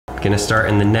Gonna start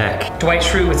in the neck. Dwight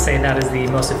Schrute would say that is the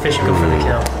most efficient go for the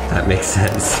kill. That makes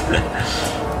sense.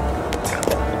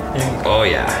 Oh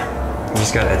yeah. You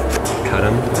just gotta cut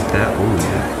them like that.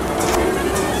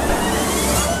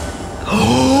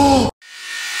 Oh yeah.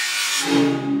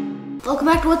 Welcome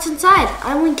back to What's Inside.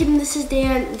 I'm Lincoln, this is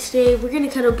Dan, and today we're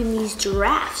gonna cut open these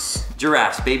giraffes.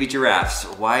 Giraffes, baby giraffes.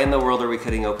 Why in the world are we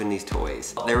cutting open these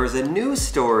toys? There was a news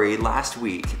story last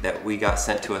week that we got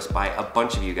sent to us by a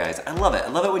bunch of you guys. I love it. I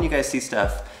love it when you guys see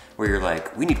stuff where you're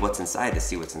like, we need what's inside to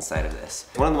see what's inside of this.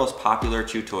 One of the most popular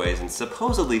chew toys and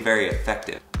supposedly very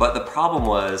effective. But the problem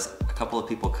was a couple of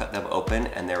people cut them open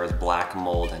and there was black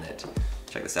mold in it.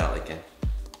 Check this out, Lincoln.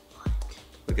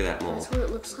 Look at that mold. That's what it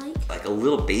looks like? Like a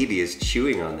little baby is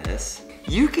chewing on this.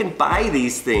 You can buy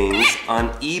these things on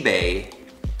eBay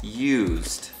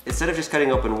used. Instead of just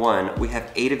cutting open one, we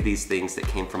have 8 of these things that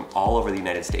came from all over the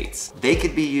United States. They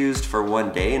could be used for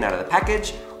one day and out of the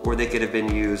package, or they could have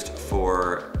been used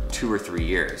for 2 or 3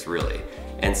 years, really.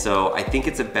 And so I think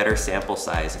it's a better sample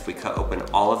size if we cut open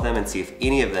all of them and see if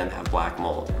any of them have black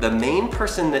mold. The main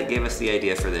person that gave us the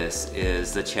idea for this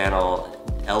is the channel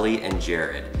Ellie and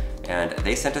Jared. And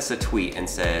they sent us a tweet and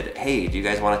said, hey, do you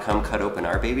guys want to come cut open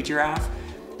our baby giraffe?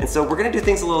 And so we're gonna do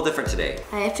things a little different today.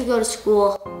 I have to go to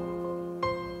school.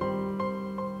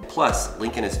 Plus,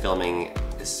 Lincoln is filming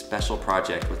a special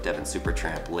project with Devin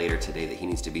Supertramp later today that he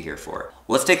needs to be here for.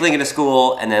 Let's take Lincoln to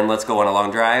school and then let's go on a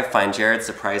long drive, find Jared,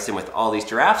 surprise him with all these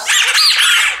giraffes,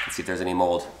 and see if there's any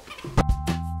mold.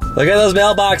 Look at those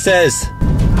mailboxes.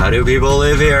 How do people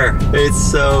live here?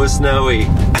 It's so snowy.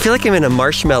 I feel like I'm in a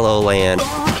marshmallow land.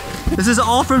 This is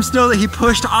all from snow that he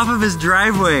pushed off of his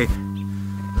driveway.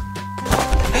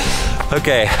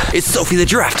 Okay, it's Sophie the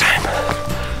Giraffe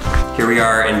time. Here we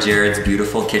are in Jared's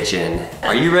beautiful kitchen.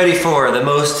 Are you ready for the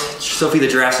most Sophie the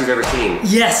Giraffes you've ever seen?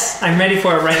 Yes, I'm ready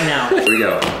for it right now. Here we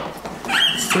go.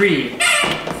 3.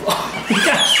 Oh my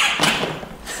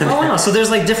gosh. Oh wow, so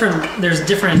there's like different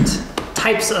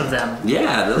types of them.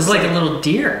 Yeah. This is like a little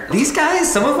deer. These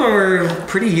guys, some of them are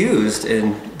pretty used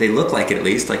and they look like it at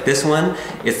least. Like this one,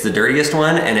 it's the dirtiest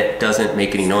one and it doesn't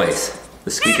make any noise.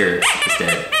 The squeaker is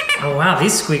dead. Oh wow,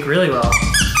 these squeak really well.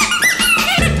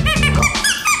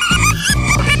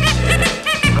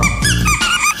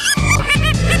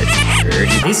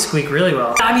 These squeak really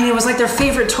well. I mean, it was like their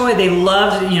favorite toy. They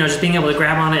loved, you know, just being able to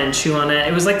grab on it and chew on it.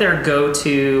 It was like their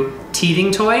go-to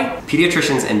teething toy.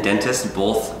 Pediatricians and dentists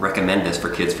both recommend this for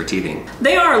kids for teething.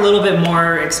 They are a little bit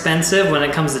more expensive when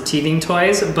it comes to teething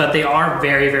toys, but they are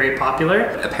very, very popular.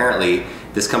 Apparently,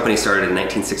 this company started in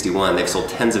 1961. They've sold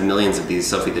tens of millions of these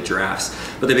Sophie the Giraffes,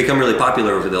 but they've become really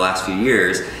popular over the last few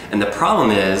years. And the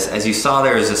problem is, as you saw,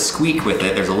 there is a squeak with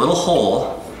it. There's a little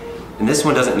hole, and this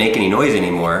one doesn't make any noise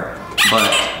anymore.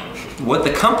 But what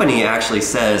the company actually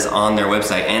says on their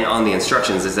website and on the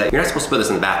instructions is that you're not supposed to put this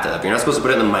in the bathtub. You're not supposed to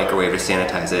put it in the microwave to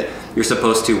sanitize it. You're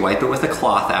supposed to wipe it with a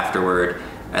cloth afterward,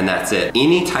 and that's it.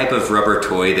 Any type of rubber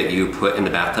toy that you put in the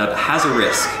bathtub has a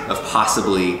risk of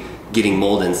possibly getting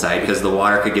mold inside because the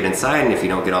water could get inside, and if you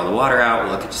don't get all the water out,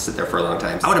 well, it could just sit there for a long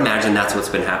time. I would imagine that's what's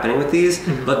been happening with these,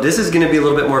 but this is gonna be a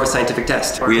little bit more of a scientific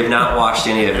test. We have not washed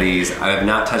any of these. I have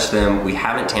not touched them. We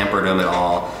haven't tampered them at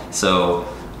all. So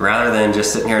rather than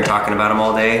just sitting here and talking about them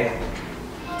all day,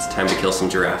 it's time to kill some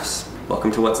giraffes.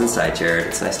 Welcome to What's Inside, Jared.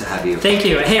 It's nice to have you. Thank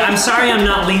you. Hey, I'm sorry I'm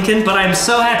not Lincoln, but I'm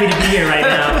so happy to be here right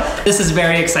now. This is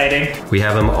very exciting. We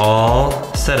have them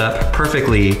all set up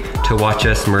perfectly to watch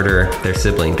us murder their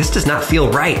sibling. This does not feel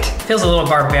right. Feels a little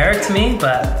barbaric to me,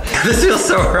 but... This feels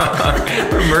so wrong.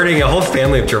 We're murdering a whole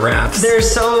family of giraffes. They're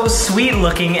so sweet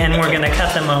looking and we're gonna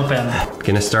cut them open.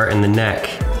 Gonna start in the neck.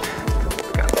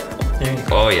 There you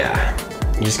go. Oh yeah.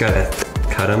 You just gotta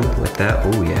cut them like that.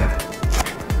 Oh yeah.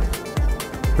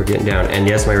 We're getting down. And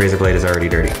yes, my razor blade is already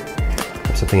dirty.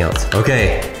 Or something else.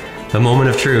 Okay, the moment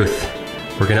of truth.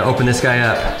 We're gonna open this guy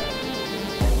up.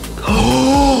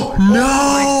 Oh no!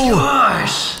 Oh my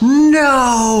gosh!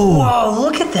 No! Whoa,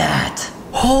 look at that!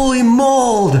 Holy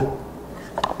mold!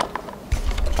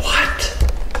 What?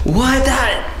 What?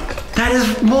 That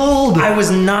is mold! I was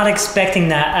not expecting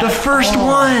that. The first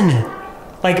one!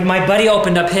 Like my buddy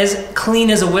opened up his clean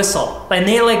as a whistle. And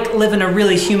they like live in a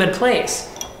really humid place.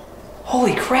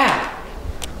 Holy crap.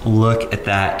 Look at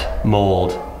that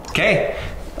mold. Okay.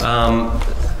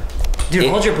 Dude,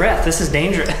 hold your breath. This is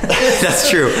dangerous. That's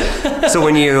true. So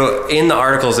when in the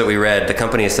articles that we read, the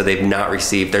company has said they've not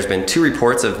received, there's been 2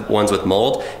 reports of ones with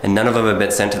mold and none of them have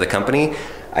been sent to the company.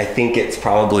 I think it's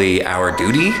probably our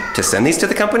duty to send these to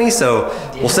the company, so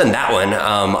we'll send that one.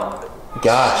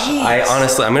 Gosh,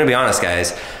 I'm gonna be honest,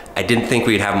 guys. I didn't think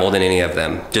we'd have mold in any of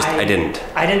them. I didn't.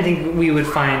 I didn't think we would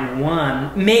find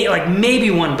one.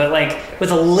 Maybe one, but like with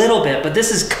a little bit. But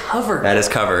this is covered. That is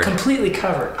covered. Completely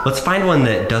covered. Let's find one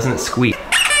that doesn't squeak.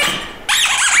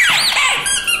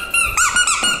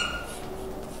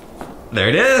 There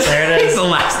it is. There it is. The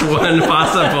last one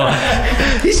possible.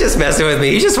 He's just messing with me.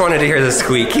 He just wanted to hear the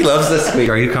squeak. He loves the squeak.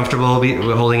 Are you comfortable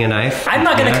holding a knife? I'm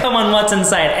not gonna come on what's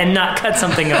inside and not cut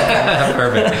something open.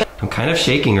 Perfect. I'm kind of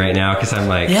shaking right now because I'm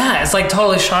like... Yeah, it's like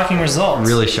totally shocking results.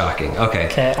 Really shocking. Okay.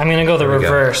 Okay, I'm gonna go the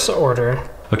reverse order.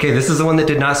 Okay, this is the one that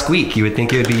did not squeak. You would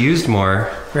think it would be used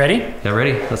more. Ready? Yeah,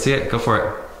 ready. Let's see it. Go for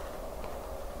it.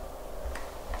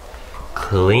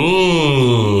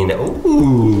 Clean.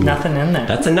 Ooh. Nothing in there.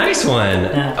 That's a nice one.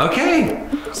 Yeah. Okay.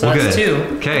 So well, that's good.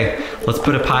 2. Okay, let's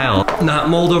put a pile. Not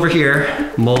mold over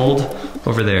here, mold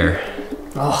over there.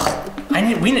 Oh,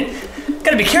 we need,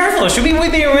 gotta be careful. Should we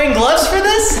be wearing gloves for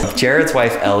this? Jared's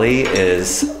wife, Ellie,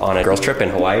 is on a girls trip in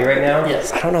Hawaii right now.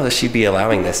 Yes. I don't know that she'd be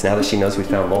allowing this now that she knows we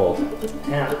found mold.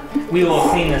 Yeah. We will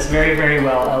clean this very, very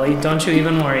well, Ellie. Don't you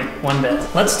even worry one bit.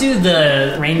 Let's do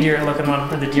the reindeer looking one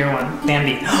for the deer one.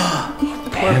 Bambi.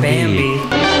 Poor Bambi.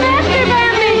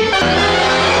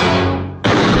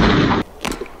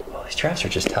 Well, these traps are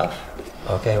just tough.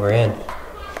 Okay, we're in.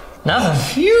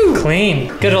 Nothing. Phew.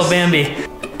 Clean. Good old Bambi.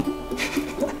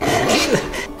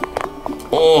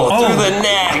 Through the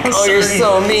neck. Oh, you're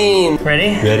so mean.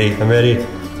 Ready? Ready. I'm ready.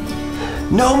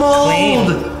 No mold.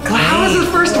 Clean. How is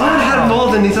the first one had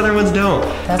mold and these other ones don't?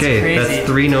 That's okay, crazy. that's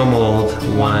 3 no mold,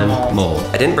 1 mold.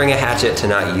 I didn't bring a hatchet to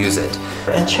not use it.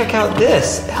 And check out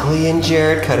this, Ellie and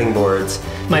Jared cutting boards.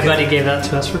 My buddy gave that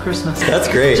to us for Christmas. That's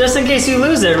great. Just in case you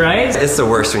lose it, right? It's the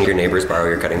worst when your neighbors borrow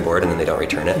your cutting board and then they don't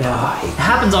return it. Yeah. Oh, I hate It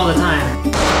happens all the time.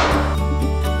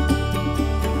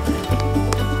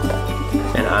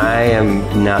 And I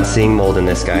am not seeing mold in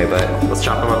this guy, but let's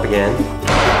chop him up again.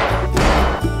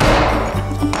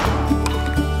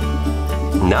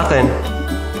 Nothing.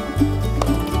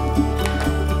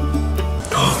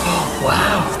 Oh,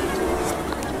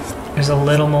 wow. There's a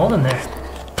little mold in there.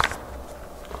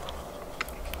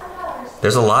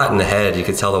 There's a lot in the head. You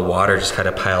could tell the water just kind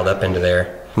of piled up into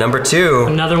there. Number 2.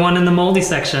 Another one in the moldy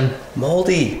section.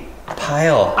 Moldy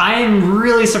pile. I'm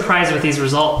really surprised with these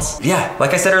results. Yeah,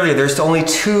 like I said earlier, there's only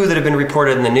 2 that have been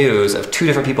reported in the news of 2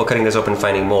 different people cutting this open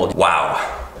finding mold. Wow.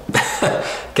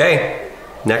 Okay,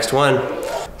 next one.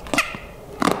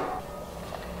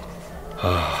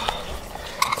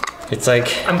 It's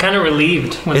like... I'm kind of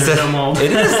relieved when there's no mold.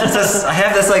 It is. I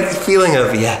have this like feeling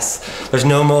of, yes, there's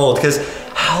no mold, because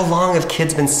how long have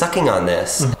kids been sucking on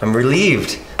this? I'm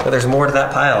relieved that there's more to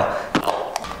that pile.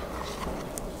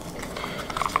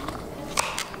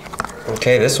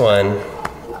 Okay, this one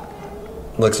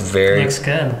looks very... Looks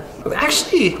good.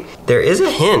 Actually, there is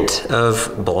a hint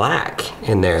of black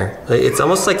in there. It's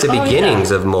almost like the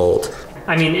beginnings of mold.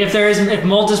 I mean, if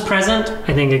mold is present,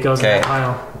 I think it goes in that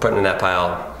pile. Put it in that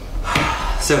pile.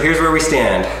 So here's where we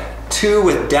stand. 2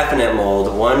 with definite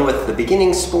mold, 1 with the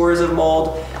beginning spores of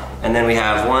mold, and then we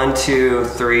have 1, 2,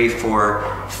 3,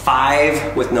 4,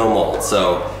 5 with no mold.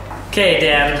 So, okay,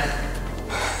 Dan.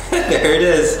 there it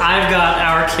is. I've got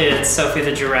our kid, Sophie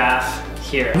the Giraffe,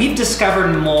 here. We've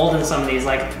discovered mold in some of these.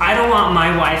 Like, I don't want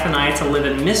my wife and I to live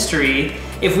in mystery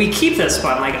if we keep this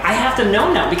one. Like, I have to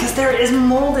know now because there is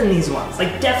mold in these ones.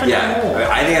 Like, definite mold.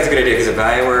 I think that's a good idea because if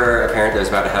I were a parent that was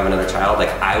about to have another child, like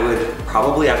I would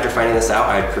probably, after finding this out,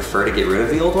 I'd prefer to get rid of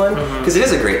the old one because it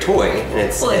is a great toy and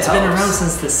it's been around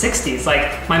since the 60s.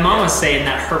 Like, my mom was saying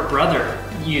that her brother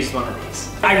used one of these.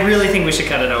 I really think we should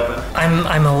cut it open.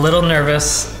 I'm a little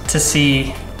nervous to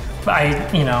see. I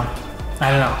don't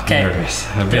know. Okay. Nervous.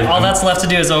 All that's left to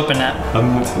do is open it.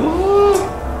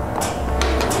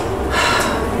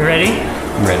 You ready?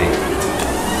 I'm ready.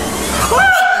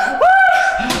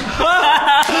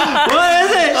 What is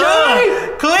it? Show me!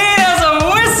 Clean as a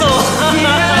whistle!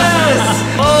 Yes!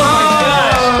 Oh my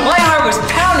gosh! My heart was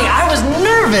pounding. I was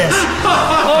nervous.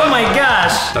 Oh my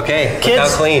gosh! Okay, kids, look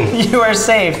how clean. You are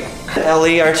safe.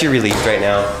 Ellie, aren't you relieved right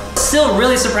now? Still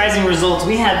really surprising results.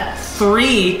 We had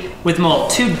 3 with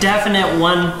mold, 2 definite,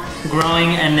 1 growing,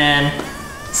 and then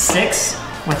 6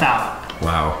 without.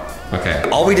 Wow. Okay.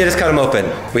 All we did is cut them open.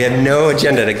 We had no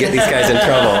agenda to get these guys in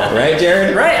trouble, right,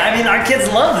 Jared? Right. I mean, our kids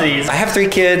love these. I have 3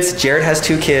 kids. Jared has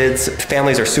 2 kids.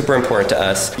 Families are super important to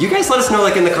us. You guys let us know,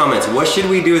 like in the comments, what should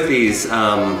we do with these?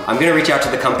 I'm gonna reach out to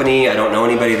the company. I don't know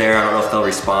anybody there. I don't know if they'll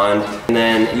respond. And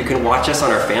then you can watch us on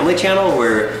our family channel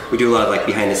where we do a lot of like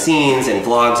behind the scenes and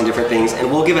vlogs and different things. And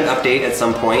we'll give an update at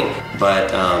some point.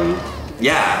 But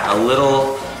yeah, a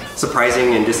little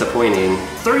surprising and disappointing.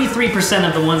 33%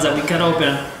 of the ones that we cut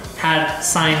open had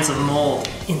signs of mold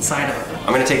inside of them.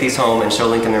 I'm gonna take these home and show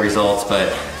Lincoln the results,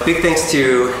 but big thanks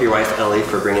to your wife Ellie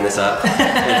for bringing this up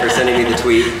and for sending me the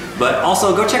tweet. But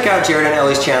also go check out Jared and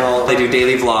Ellie's channel. They do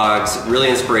daily vlogs, really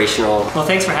inspirational. Well,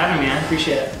 thanks for having me, I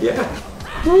appreciate it. Yeah.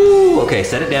 Woo. Okay,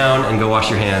 set it down and go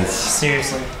wash your hands.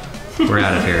 Seriously. We're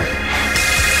out of here.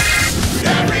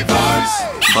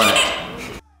 But